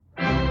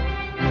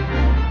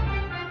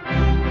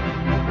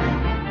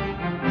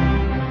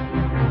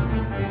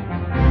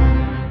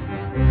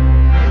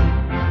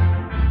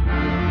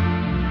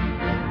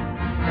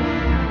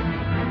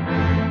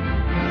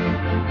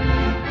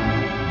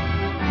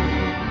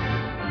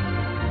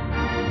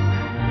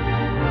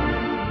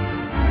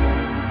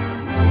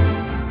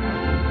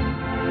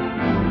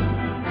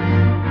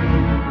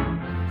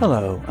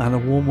Hello and a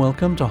warm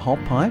welcome to Hot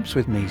Pipes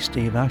with me,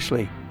 Steve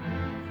Ashley.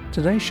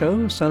 Today's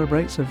show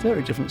celebrates a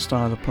very different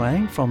style of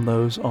playing from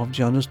those of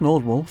Jonas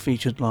Nordwall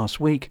featured last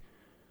week.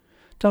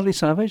 Dudley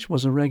Savage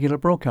was a regular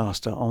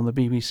broadcaster on the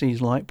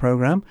BBC's Light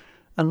programme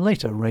and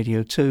later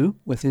Radio 2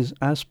 with his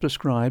As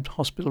Prescribed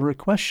Hospital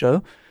Request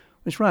show,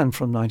 which ran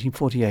from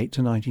 1948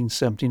 to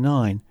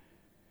 1979.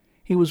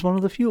 He was one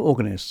of the few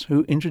organists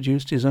who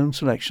introduced his own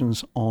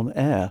selections on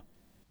air.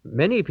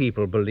 Many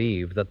people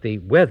believe that the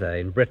weather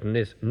in Britain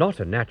is not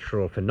a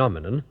natural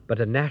phenomenon,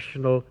 but a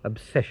national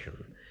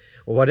obsession.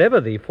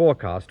 Whatever the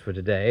forecast for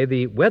today,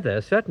 the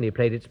weather certainly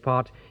played its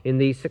part in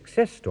the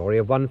success story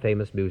of one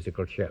famous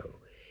musical show.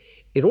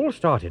 It all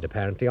started,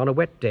 apparently, on a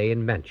wet day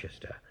in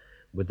Manchester.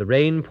 With the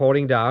rain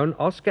pouring down,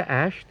 Oscar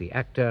Ashe, the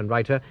actor and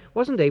writer,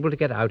 wasn't able to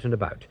get out and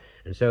about,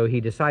 and so he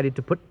decided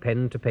to put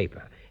pen to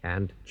paper,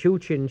 and Choo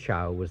Chin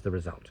Chow was the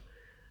result.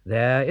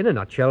 There, in a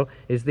nutshell,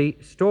 is the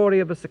story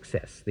of a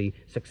success, the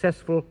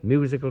successful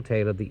musical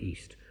tale of the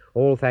East,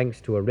 all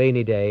thanks to a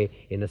rainy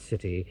day in a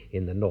city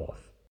in the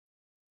North.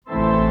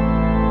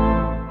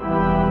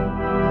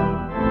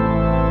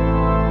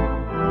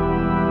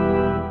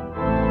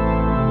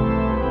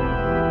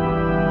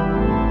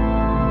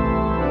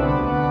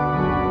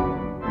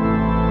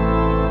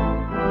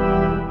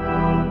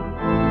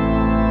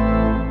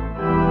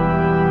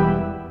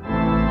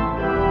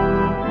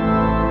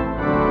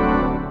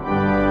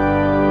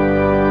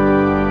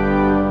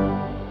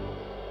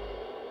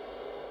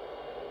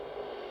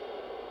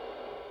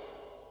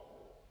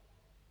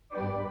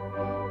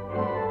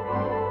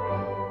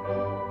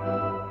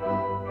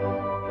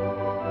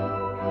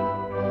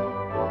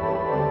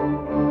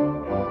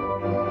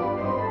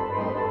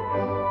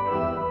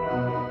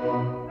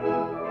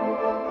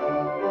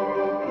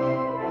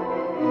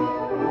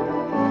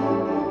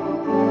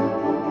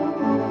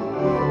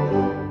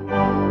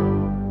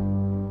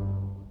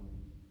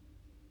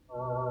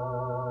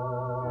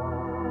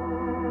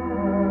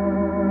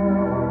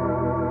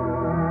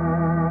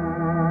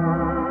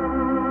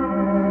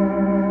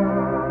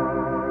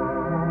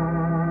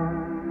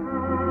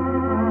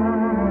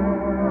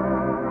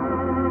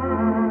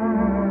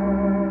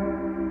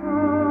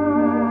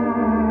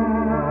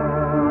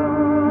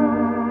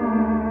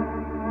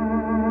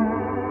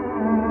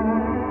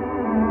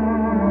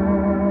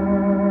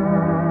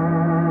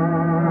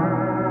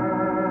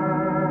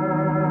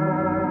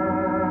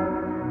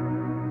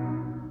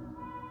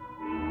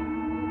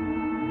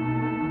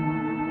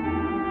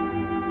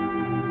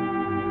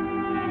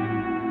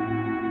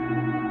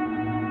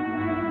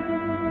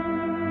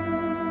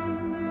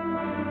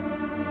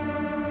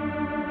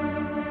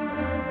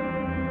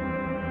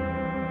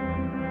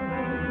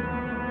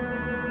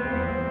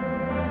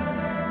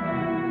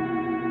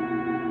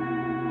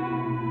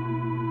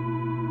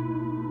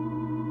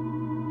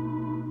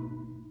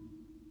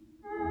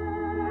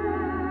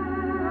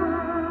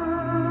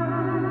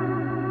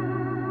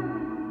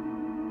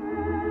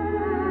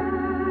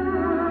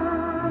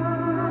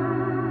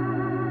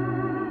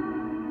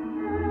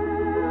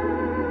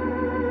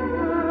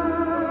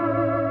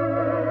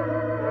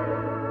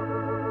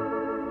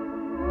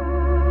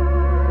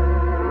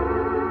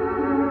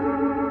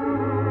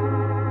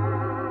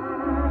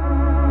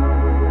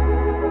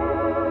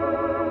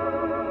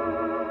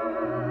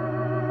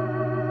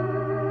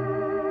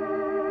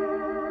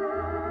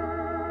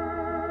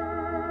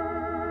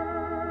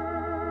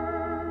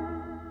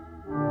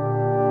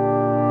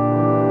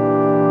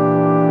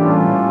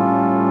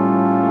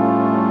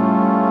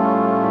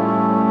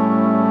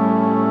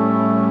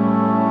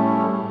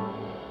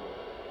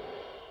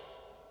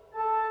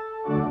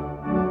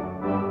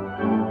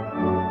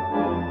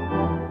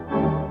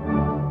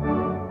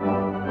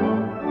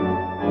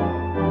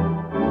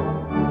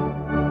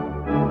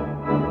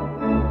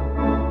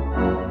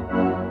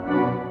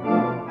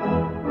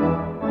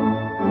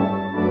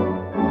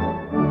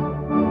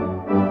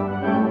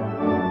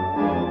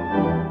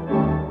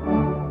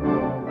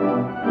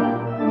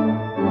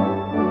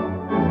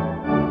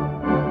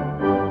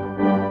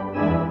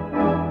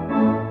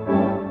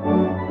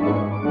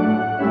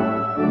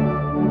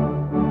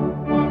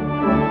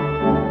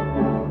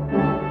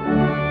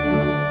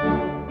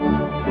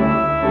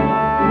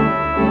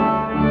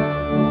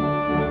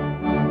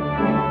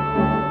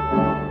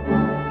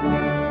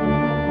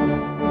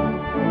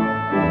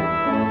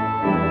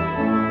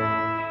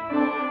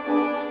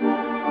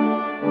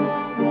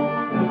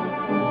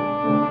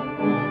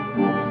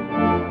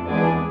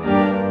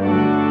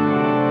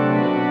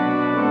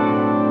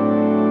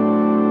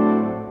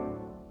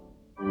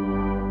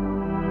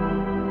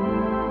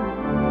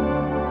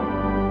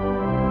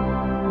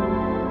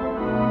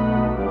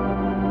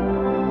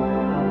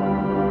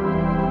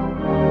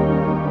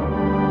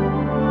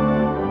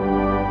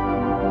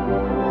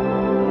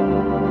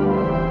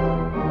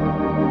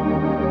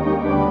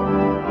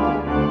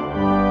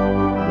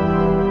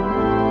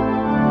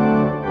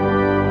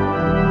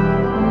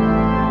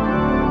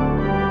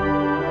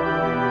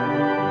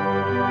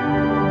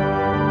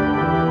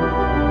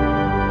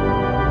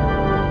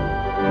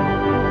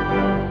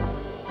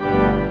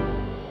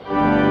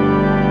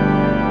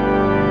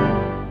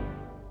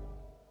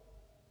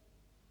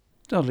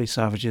 Dudley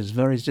Savage's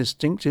very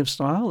distinctive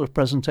style of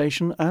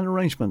presentation and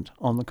arrangement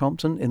on the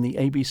Compton in the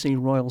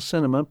ABC Royal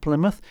Cinema,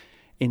 Plymouth,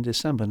 in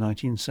December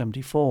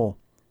 1974.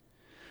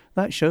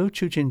 That show,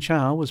 Chu Chin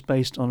Chow, was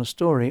based on a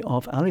story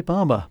of Ali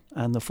Baba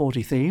and the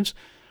 40 Thieves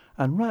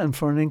and ran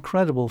for an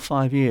incredible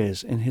 5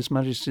 years in His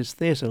Majesty's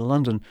Theatre,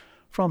 London,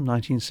 from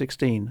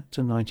 1916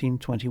 to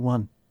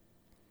 1921.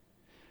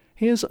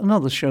 Here's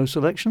another show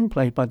selection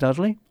played by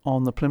Dudley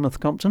on the Plymouth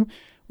Compton,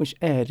 which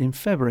aired in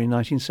February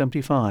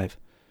 1975,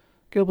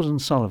 Gilbert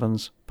and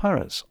Sullivan's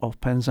Pirates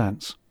of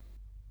Penzance.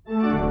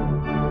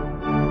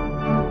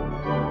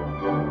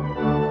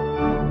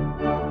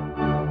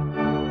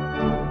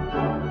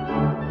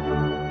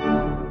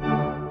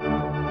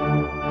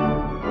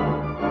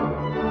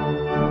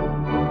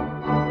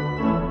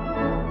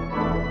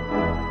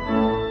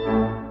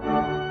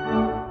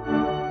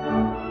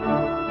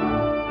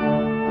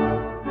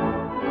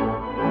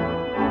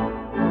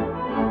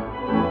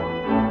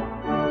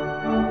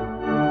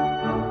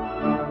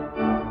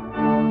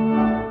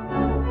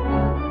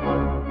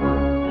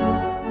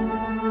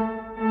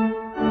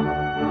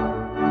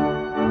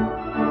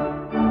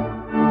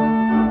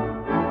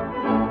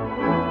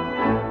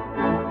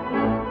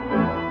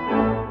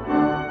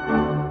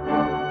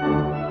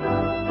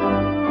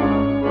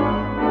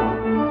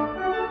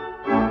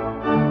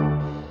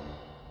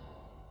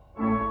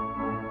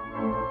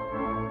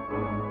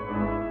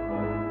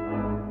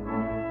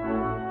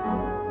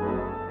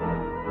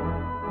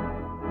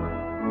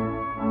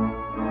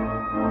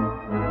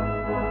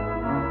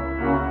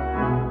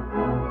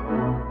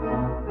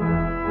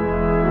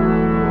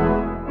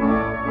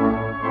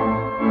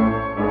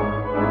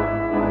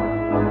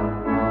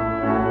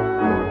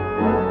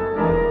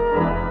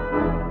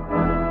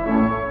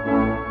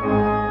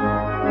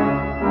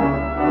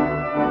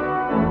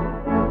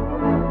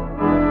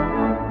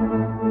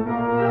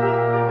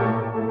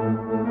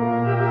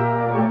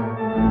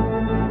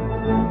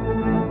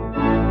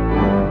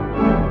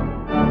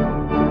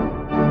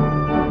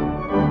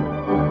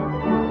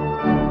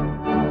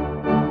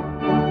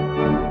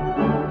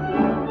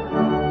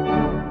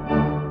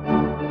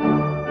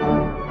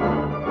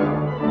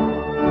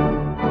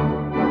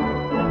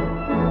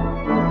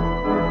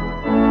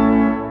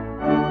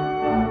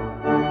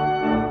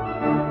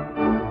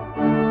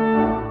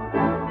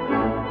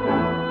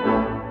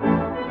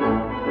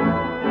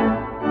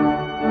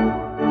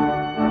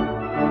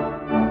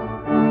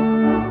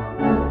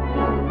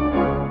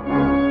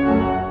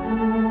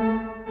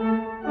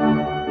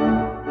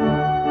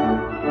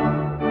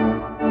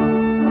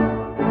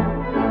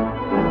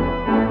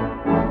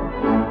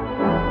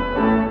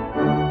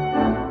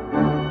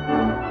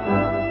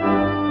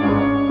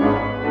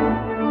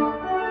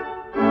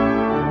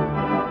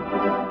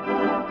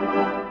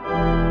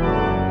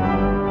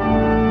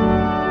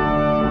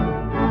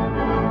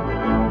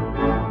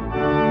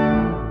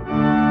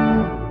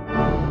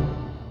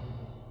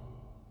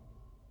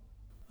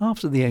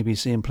 After the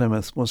ABC in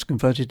Plymouth was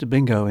converted to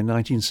bingo in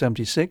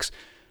 1976,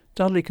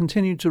 Dudley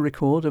continued to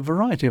record a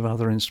variety of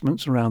other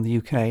instruments around the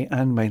UK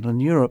and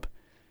mainland Europe.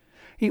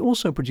 He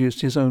also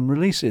produced his own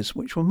releases,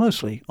 which were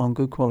mostly on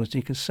good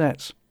quality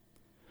cassettes.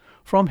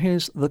 From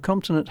his The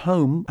Compton at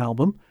Home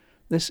album,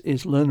 this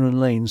is Lerner and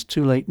Lane's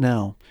Too Late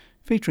Now,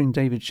 featuring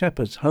David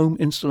Shepherd's home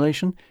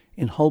installation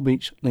in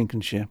Holbeach,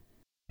 Lincolnshire.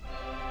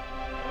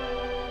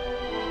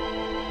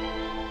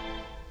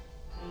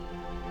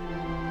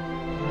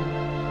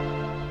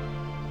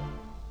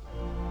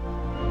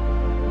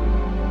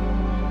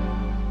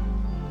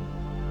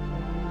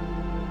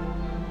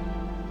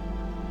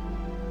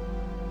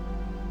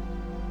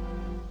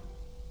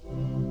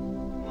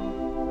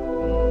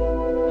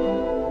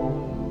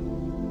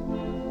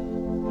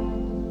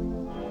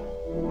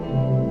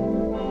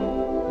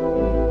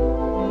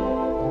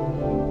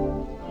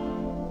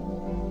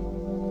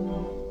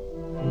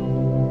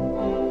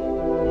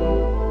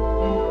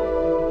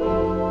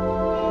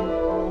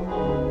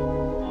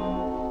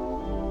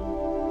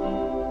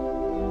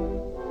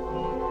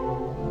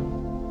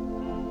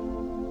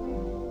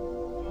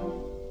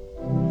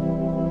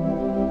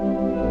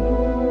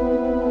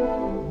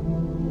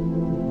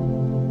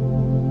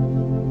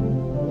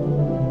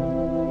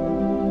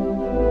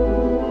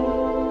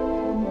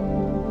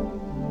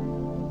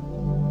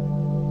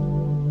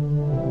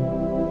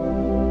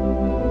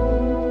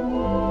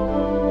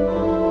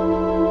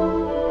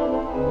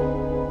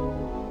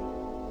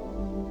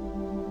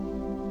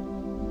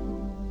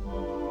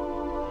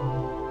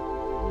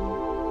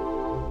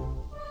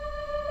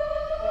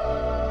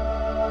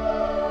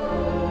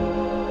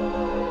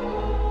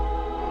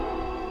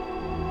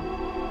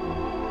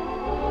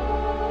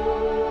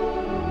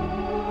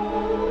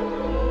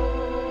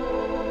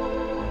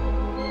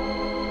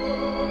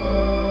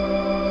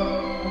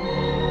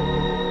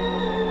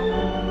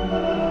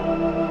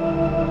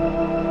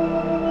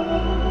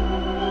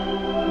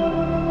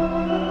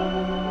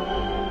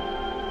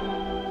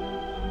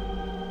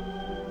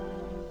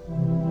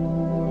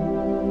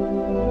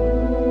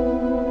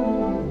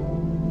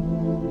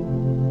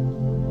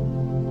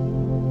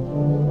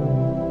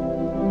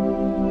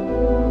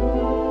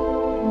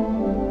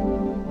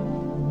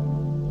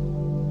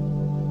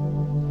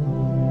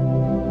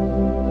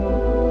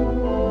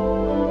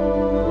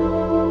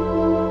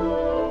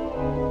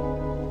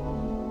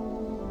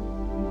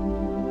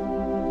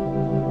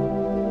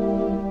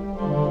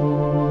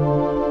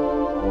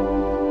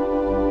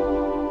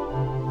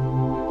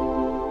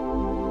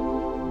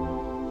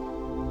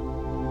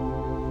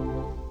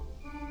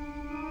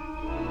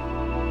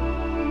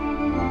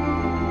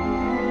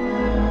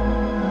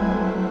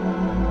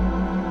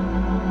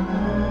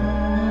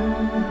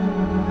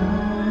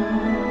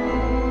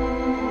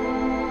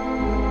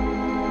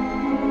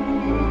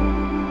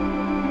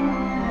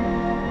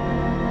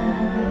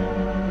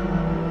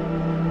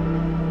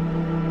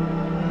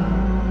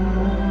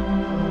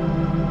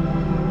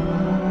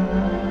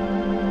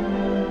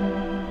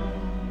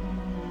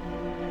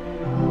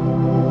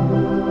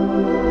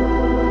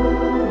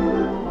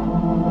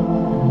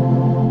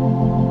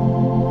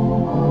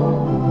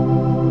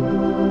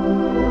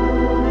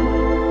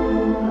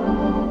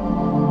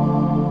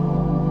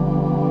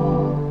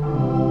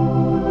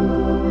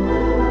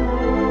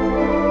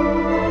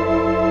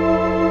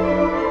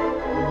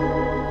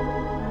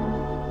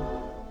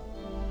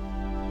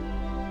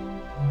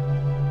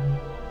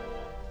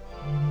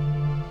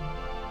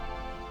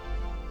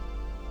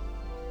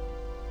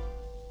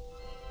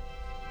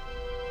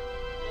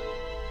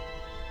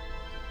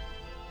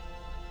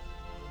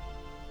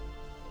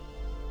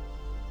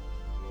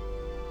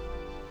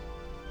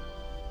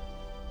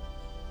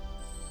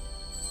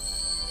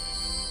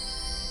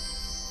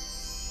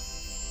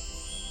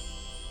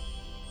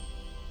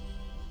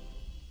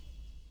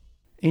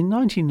 In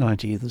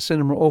 1990, the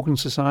Cinema Organ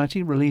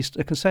Society released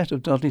a cassette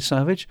of Dudley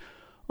Savage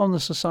on the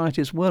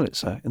Society's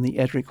Wurlitzer in the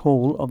Edric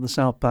Hall of the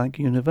South Bank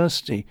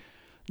University,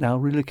 now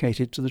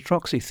relocated to the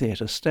Troxy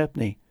Theatre,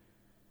 Stepney.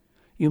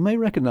 You may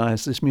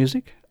recognise this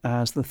music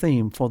as the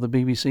theme for the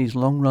BBC's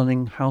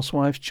long-running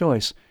Housewife's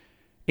Choice,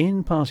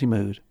 In Party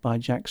Mood by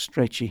Jack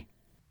Strachey.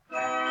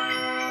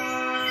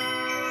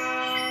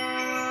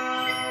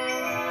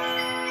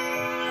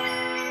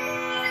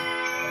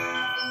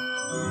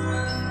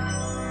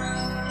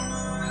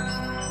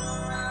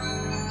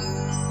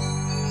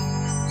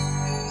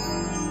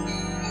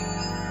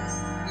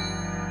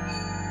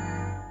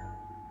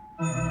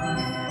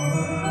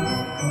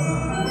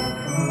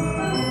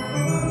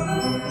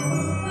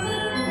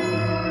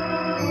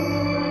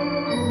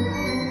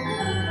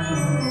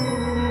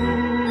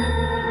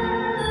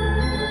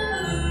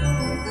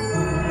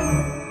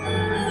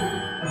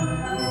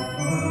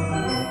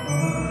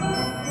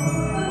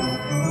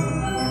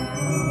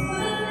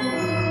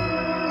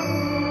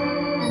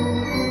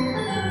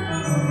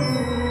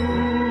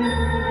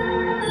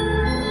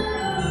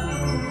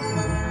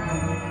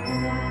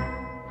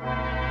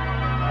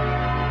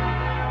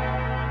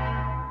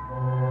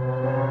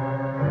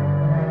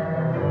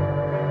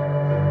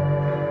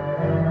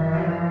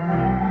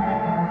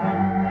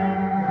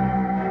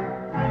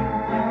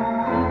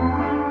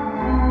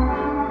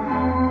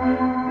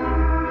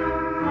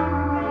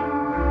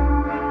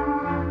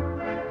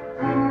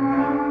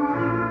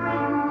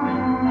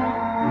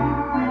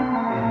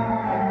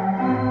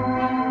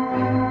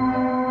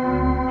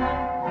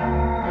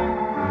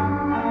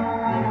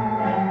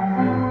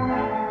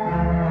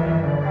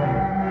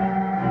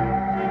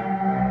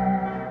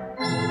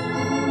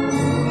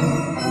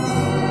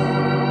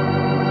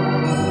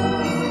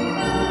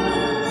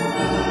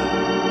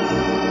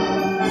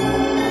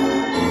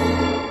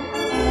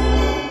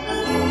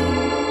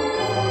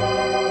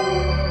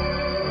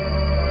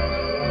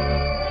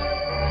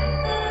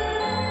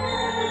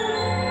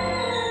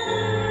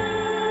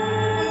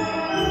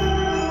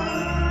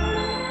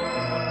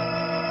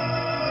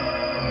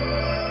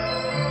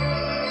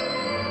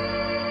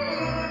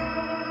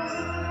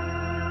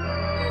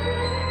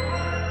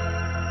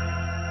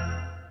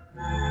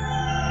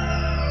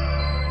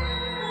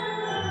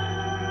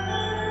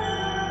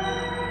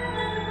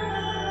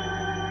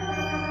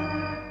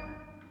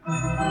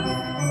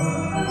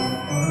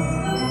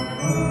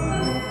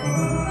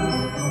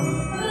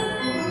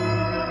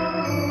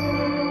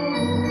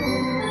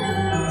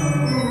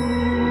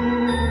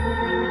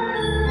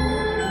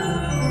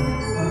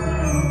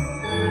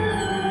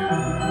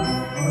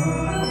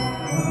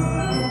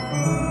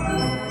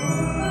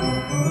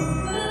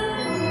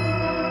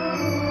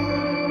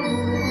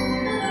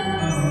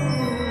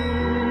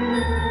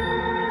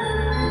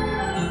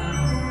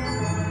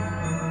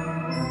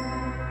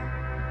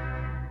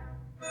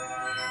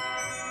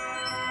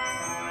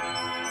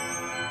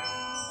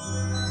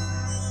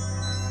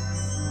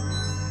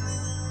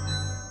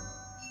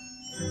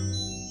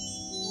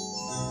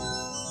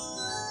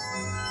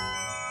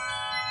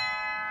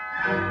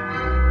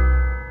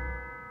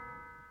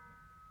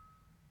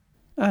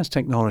 As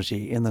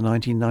technology in the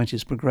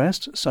 1990s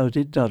progressed, so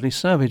did Dudley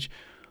Savage,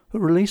 who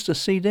released a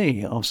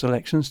CD of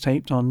selections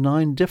taped on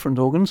 9 different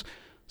organs,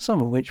 some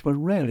of which were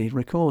rarely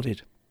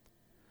recorded.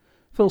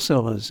 Phil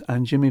Silvers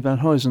and Jimmy Van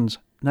Huysen's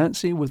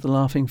Nancy with the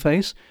Laughing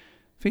Face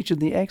featured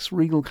the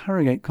ex-Regal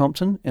Harrogate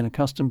Compton in a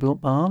custom-built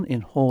barn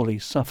in Hawley,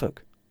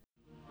 Suffolk.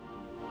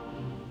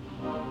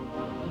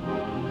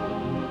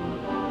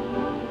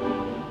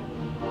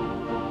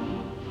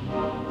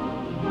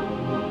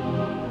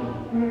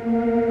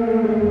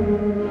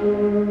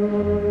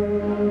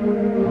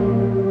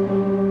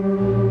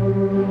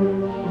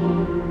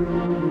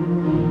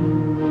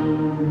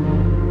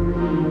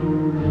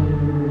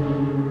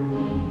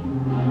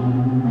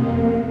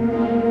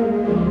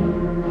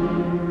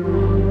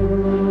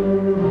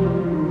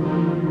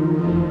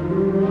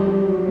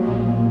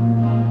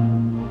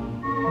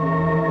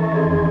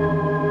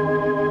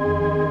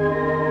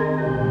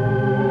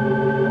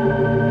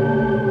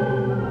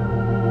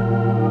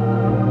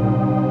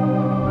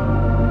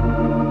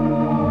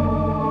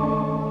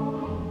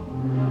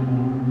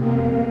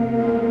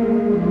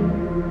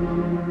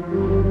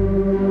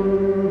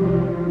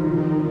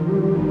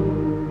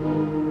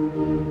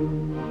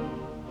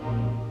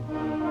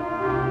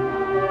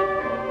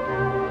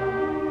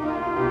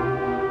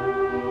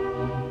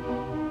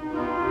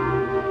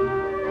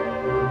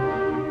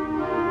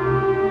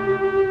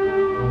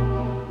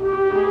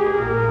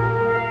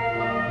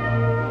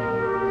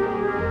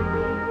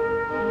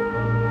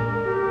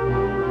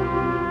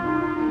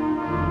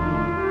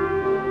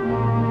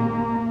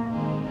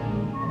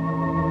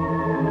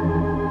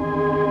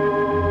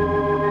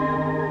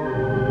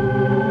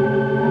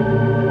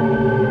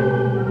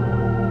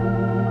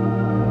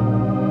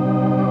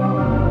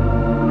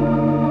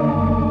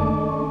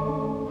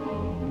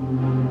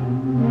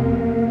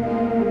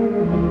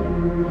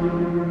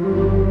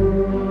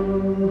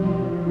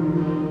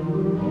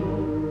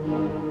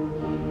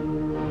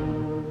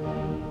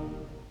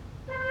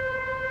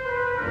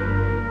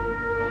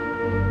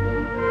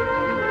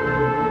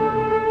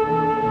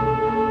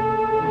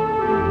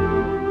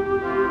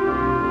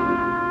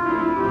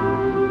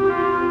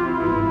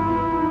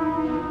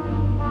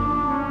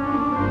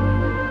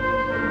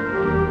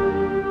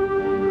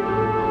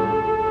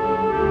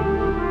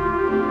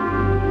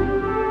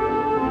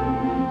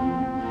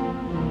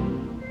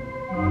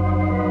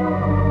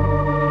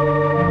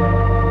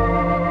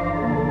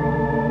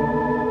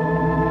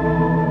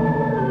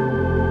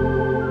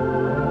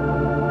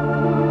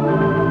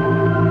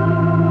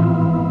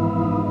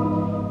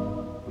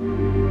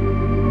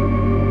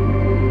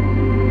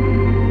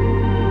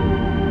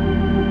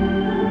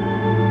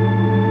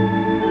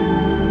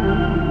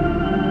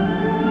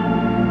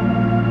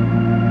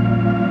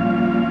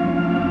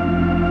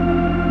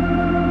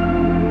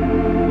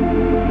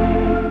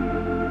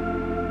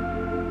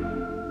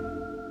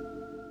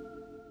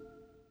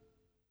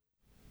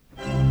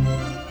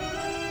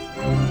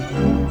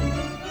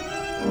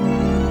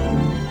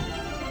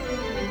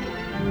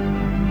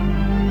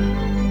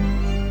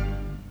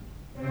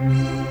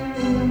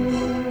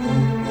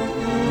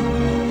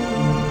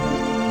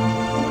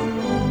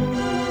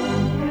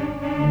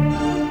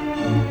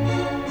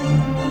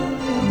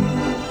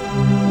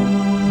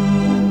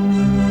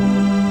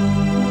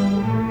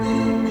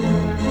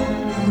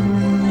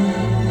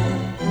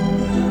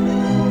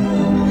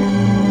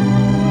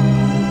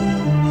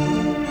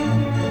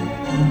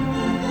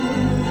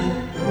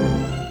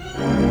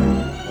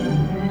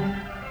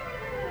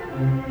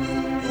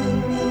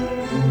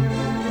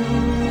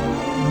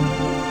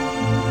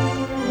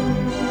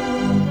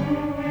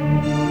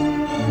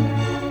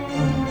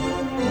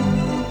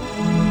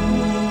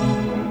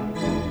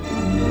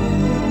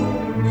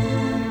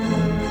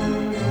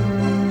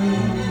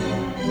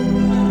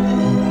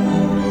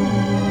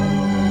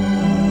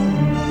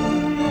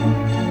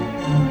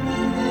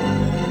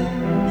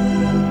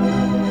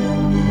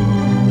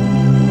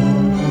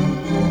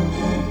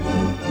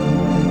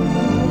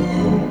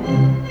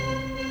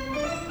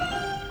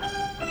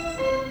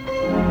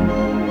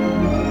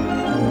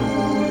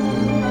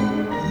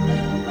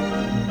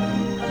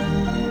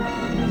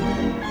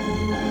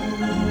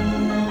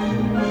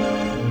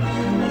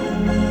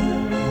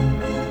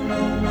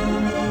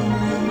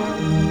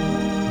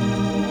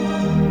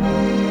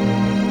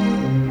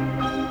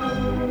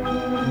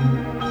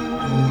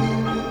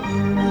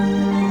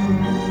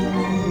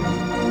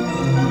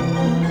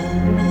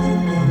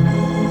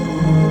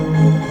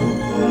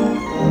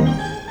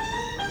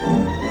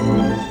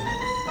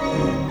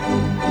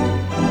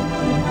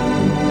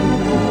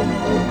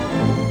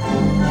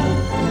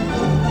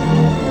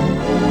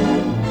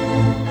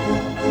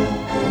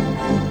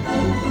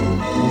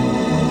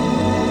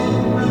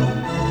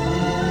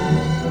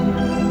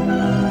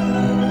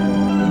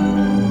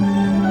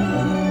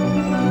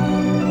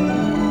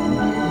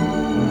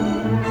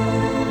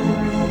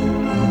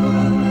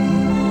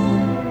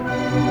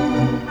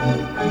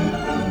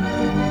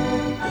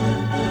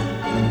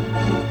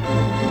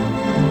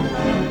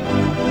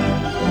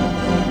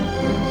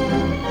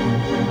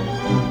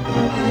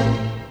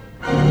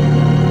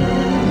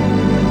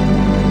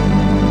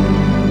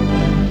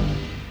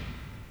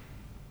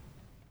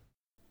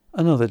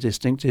 Another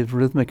distinctive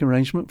rhythmic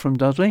arrangement from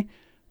Dudley,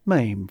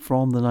 Mame,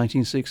 from the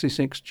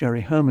 1966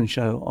 Jerry Herman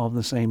show of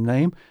the same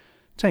name,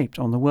 taped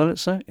on the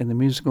Wurlitzer in the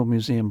Musical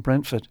Museum,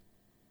 Brentford.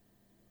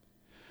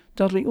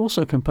 Dudley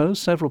also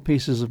composed several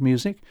pieces of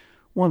music,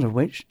 one of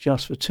which,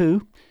 Just for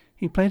Two,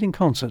 he played in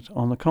concert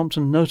on the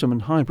Compton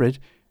Noterman Hybrid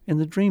in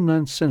the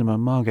Dreamland Cinema,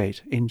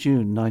 Margate, in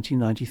June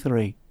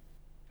 1993.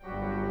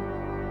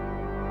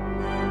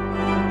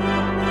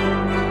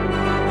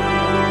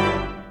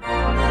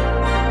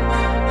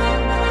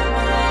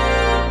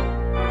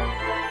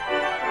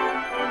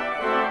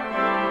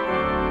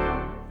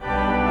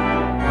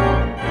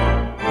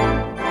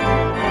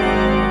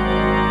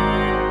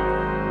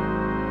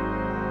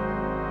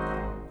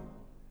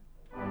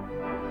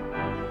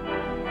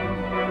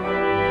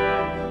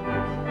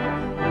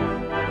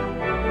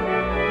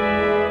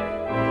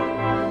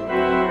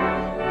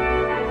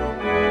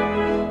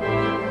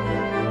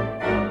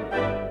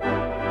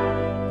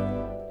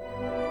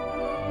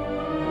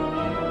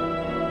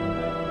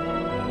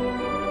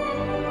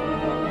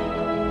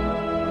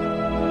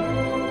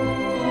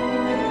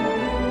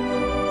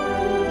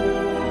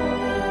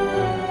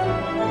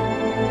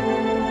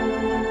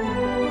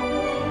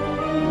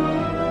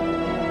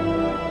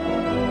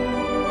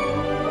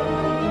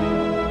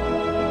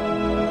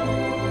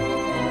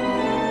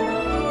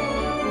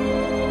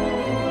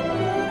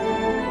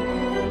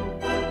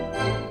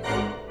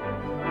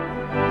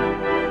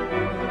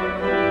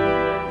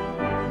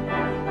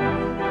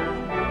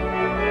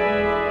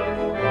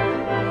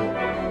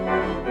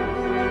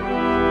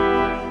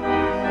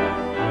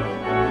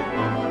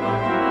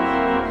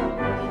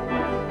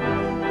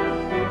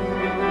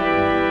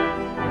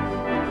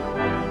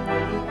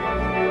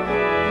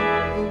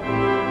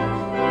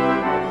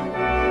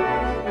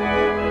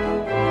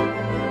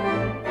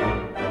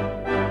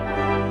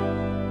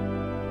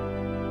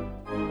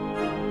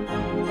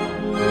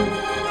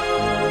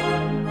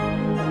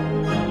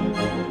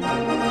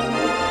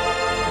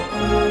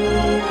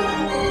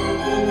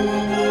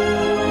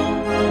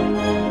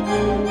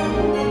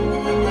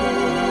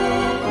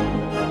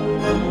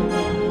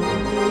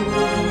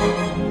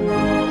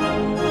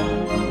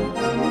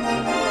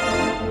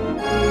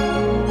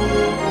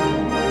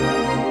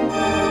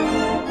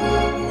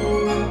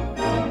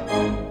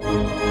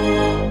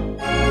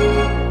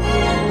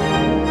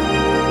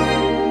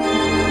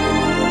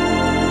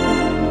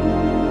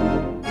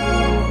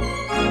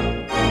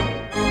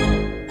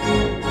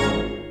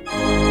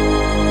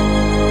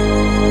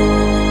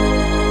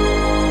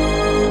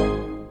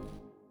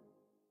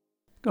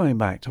 Going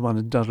back to one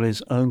of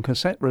Dudley's own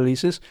cassette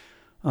releases,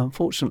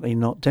 unfortunately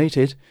not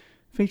dated,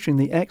 featuring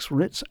the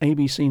ex-Ritz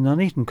ABC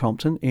Nuneaton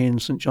Compton in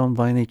St John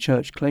Vianney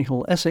Church,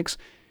 Clayhall, Essex,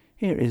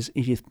 here is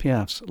Edith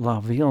Piaf's La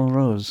Vie en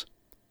Rose.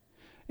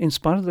 In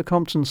spite of the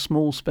Compton's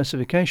small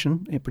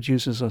specification, it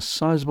produces a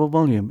sizable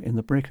volume in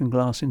the brick and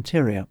glass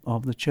interior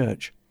of the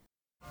church.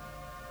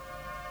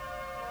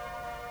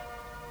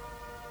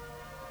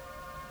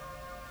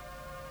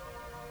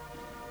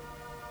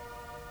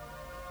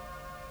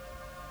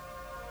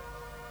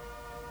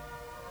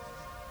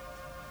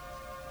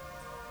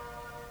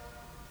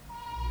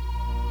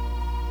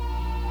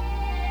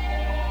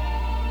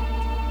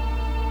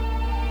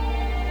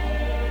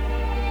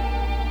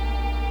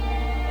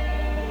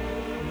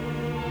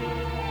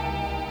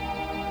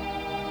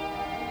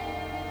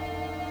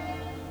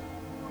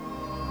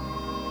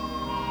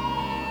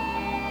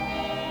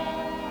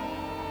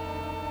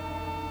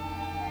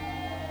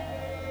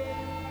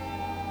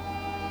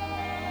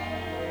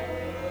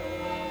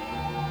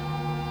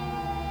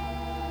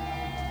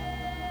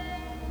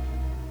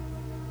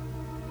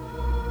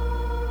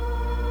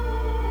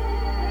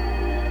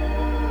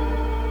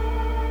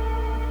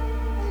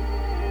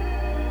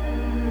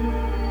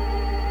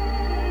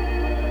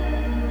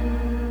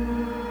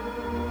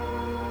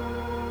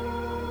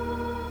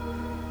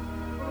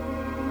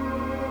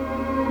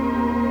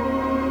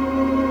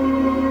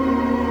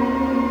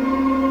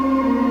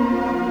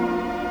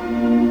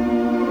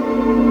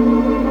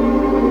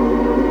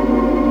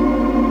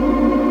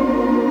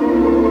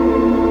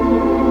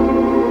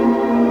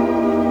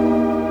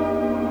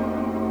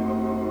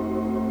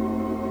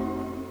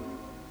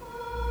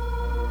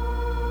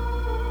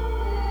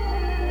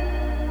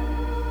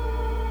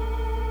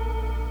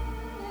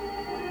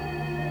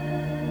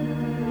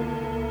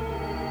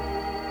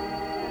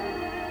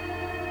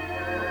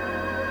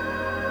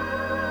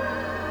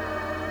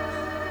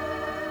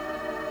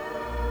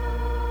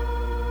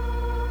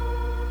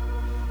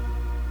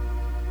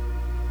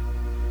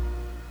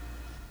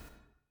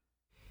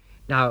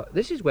 Now,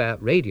 this is where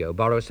radio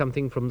borrows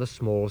something from the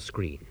small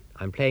screen.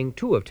 I'm playing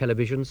two of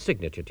television's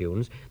signature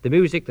tunes, the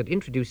music that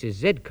introduces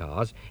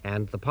Z-Cars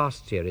and the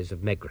past series of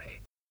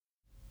Maigret.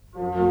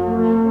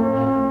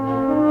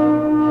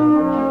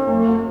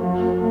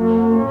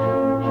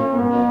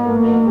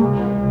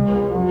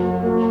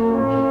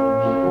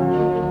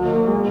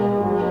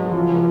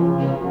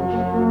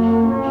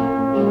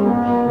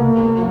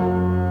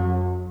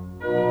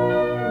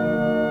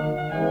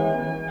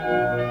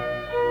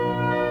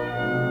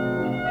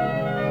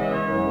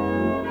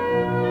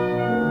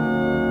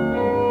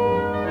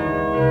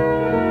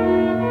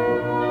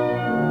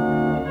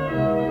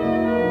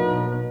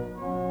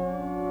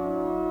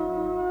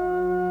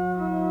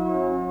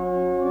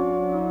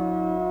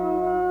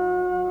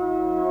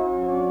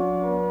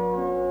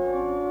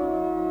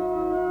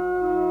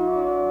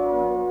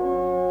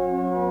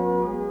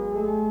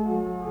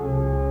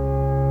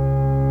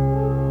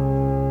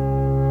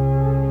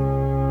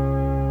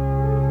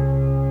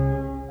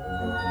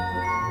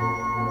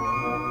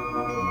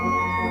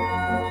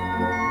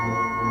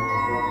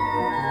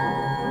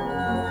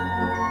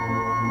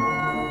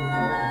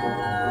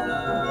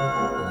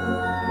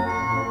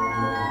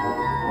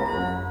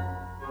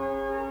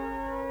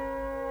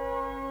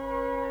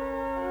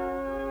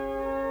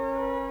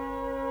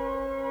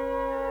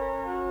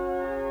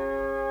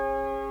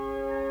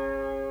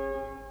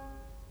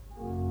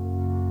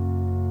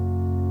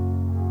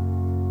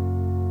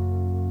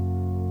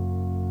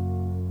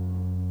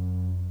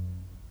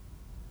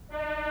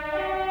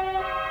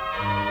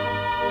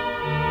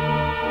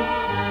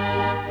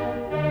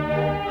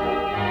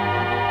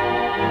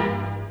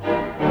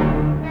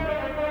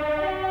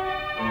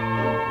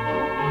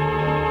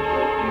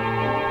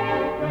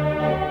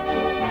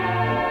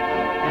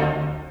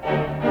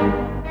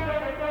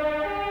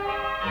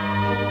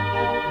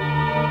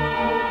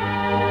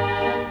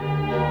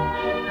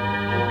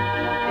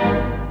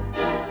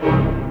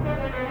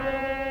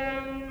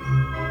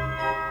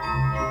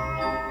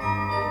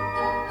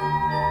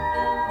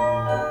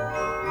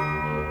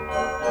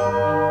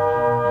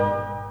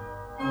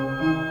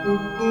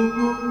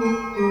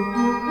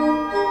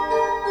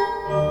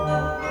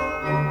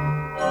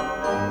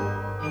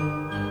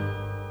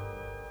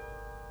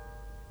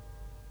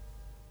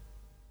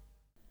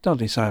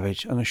 Dudley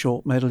Savage and a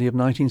short medley of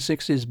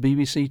 1960s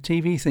BBC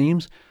TV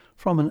themes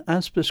from an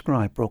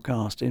as-prescribed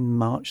broadcast in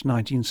March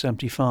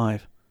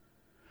 1975.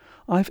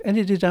 I've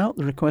edited out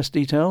the request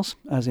details,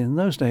 as in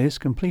those days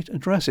complete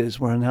addresses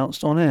were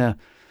announced on air.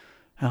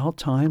 How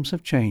times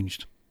have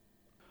changed.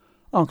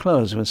 I'll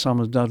close with some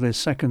of Dudley's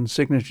second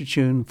signature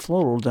tune,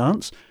 Floral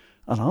Dance,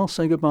 and I'll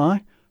say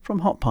goodbye from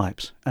Hot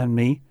Pipes and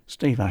me,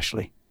 Steve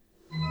Ashley.